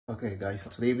Okay guys,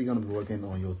 today we're gonna be working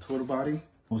on your total body.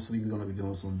 Mostly we're gonna be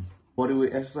doing some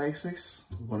bodyweight exercises.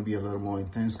 It's gonna be a little more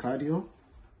intense cardio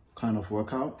kind of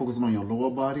workout, focusing on your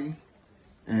lower body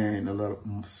and a little,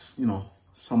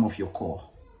 some of your core.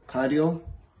 Cardio,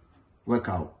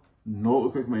 workout, no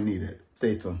equipment needed.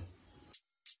 Stay tuned.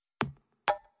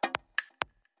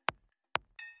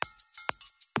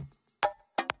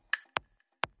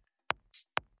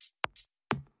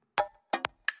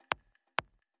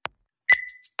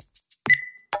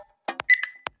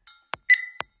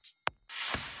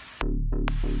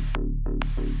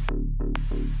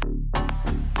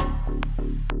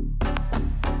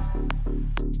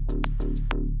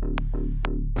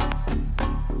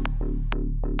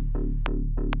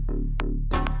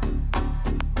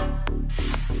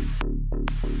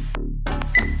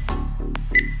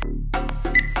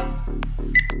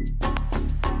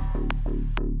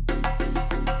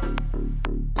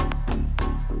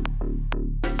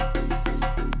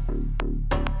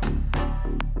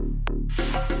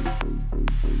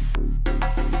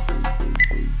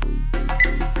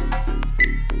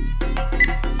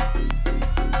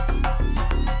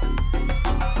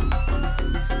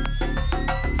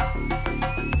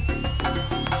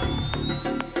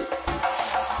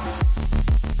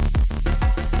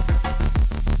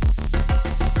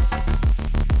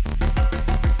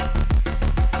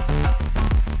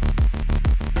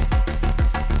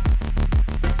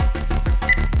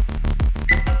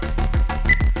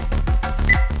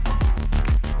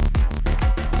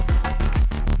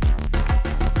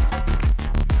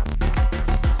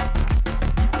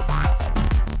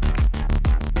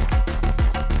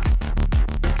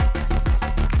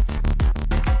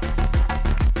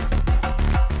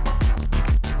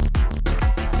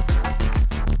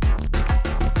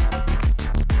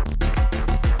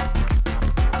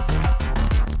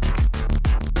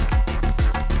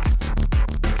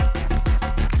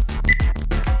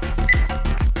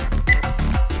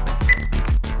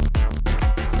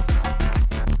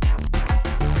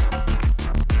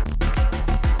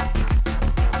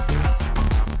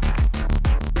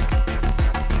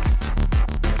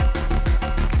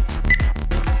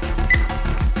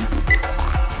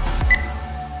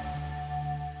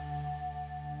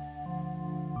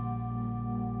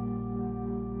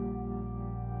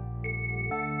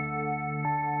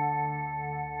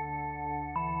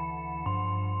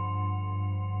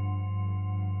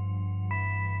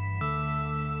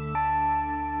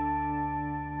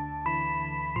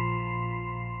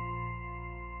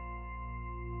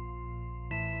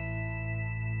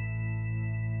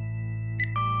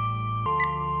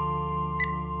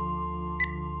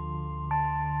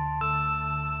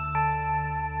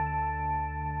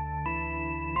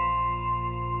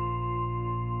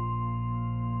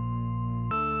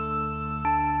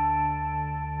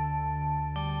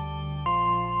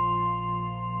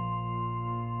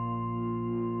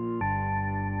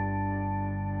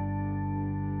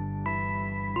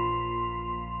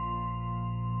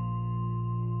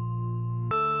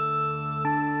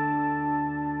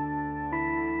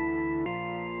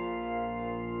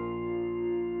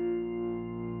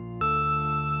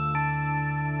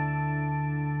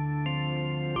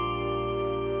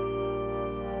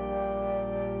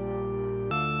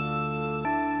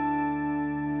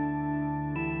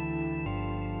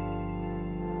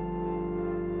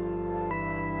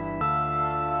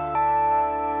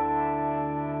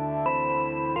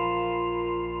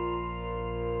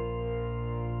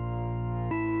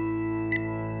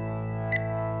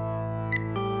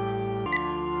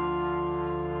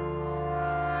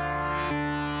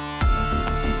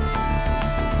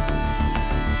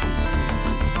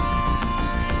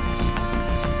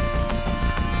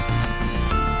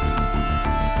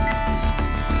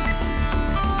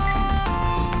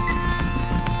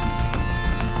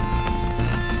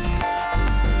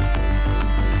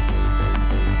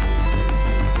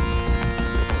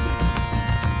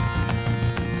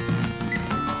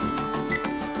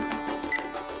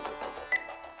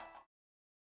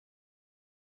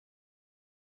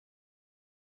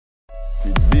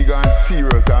 Big and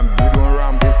serious, and we don't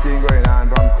ram this thing going on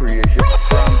from creation.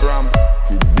 Bram,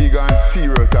 big and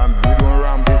serious, and we don't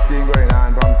ram this thing going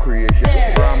on from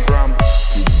creation. Bram,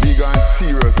 big and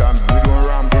serious, and we don't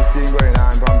ram this thing going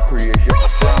on from creation.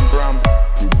 Bram,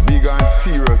 big and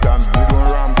serious, and we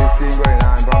don't ram this thing going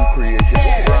on from creation.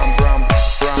 Bram,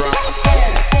 we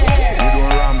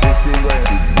don't ram this thing going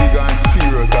on. Big and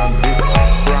serious, and big Bram,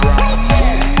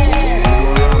 we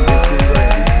don't ram this thing going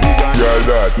on. Big and girl,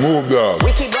 that move dog.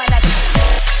 Wicked one.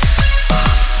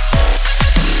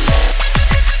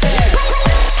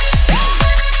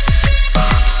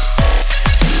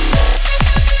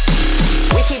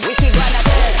 Wicked.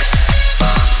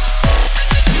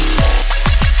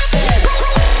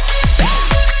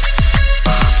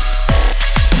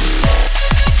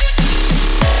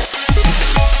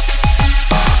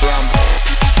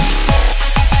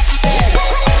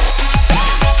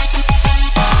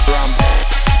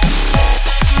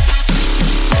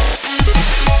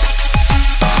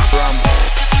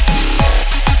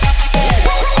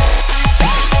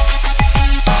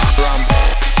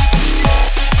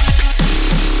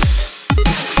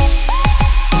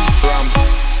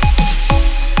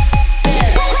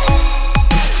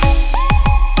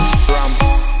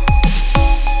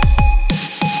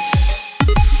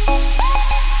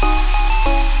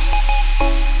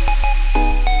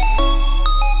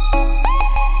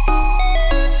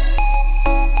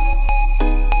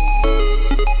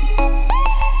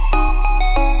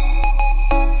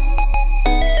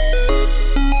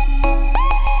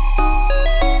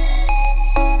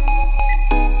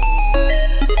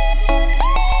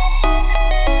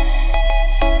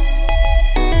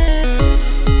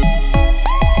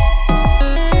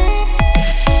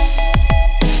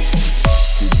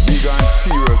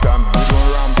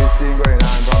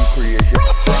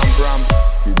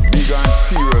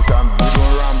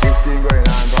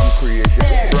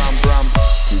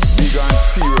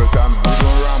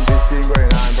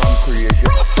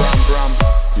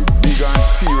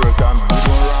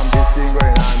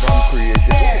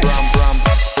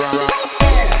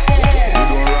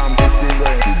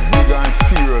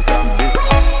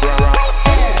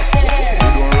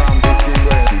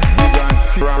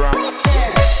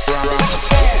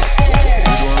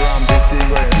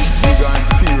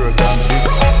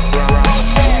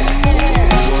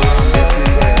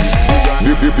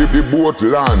 boat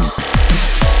land.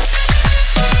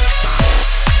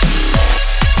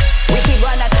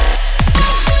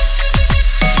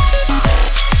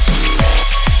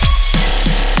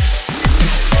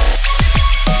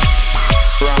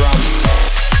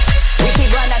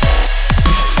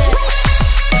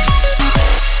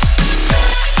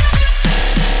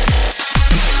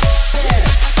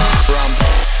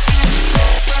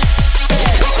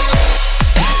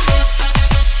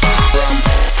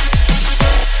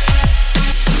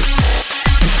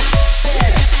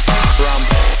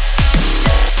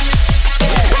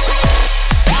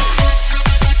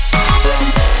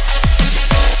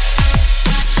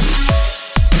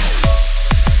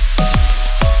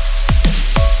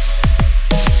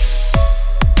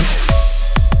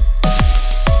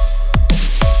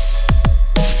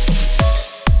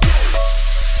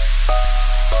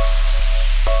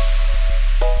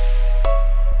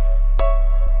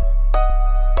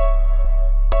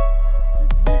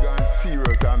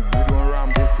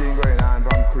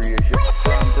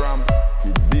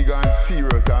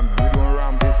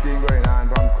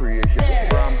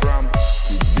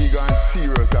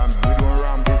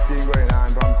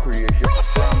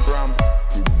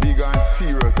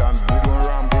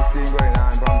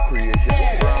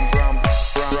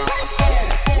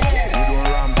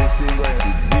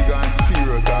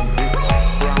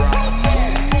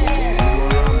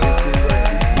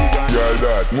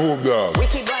 Move down.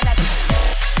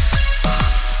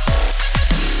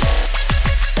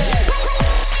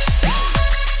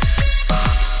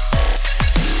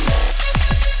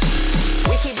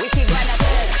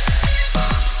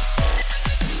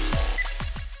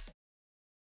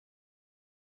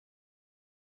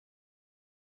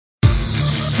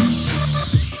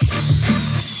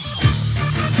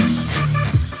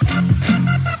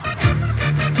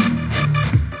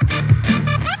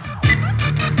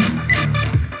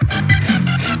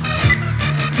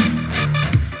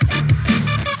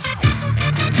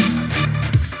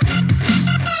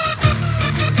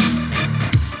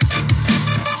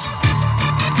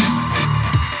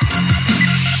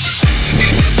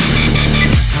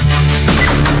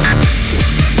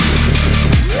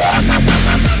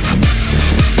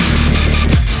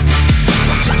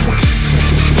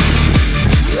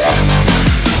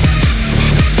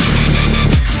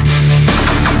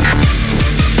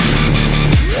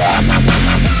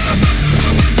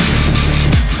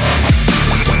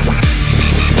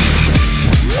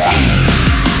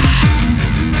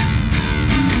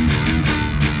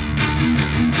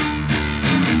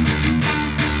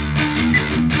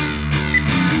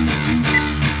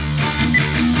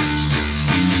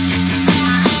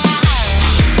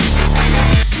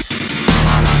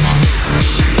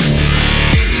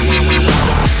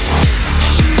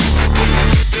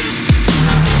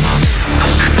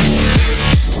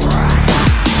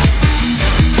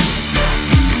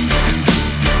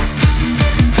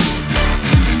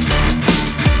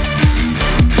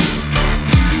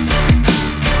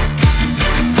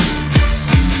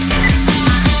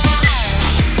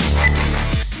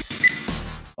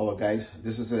 Guys,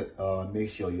 this is it.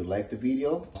 Make sure you like the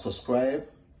video, subscribe,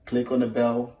 click on the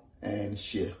bell, and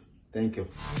share. Thank you.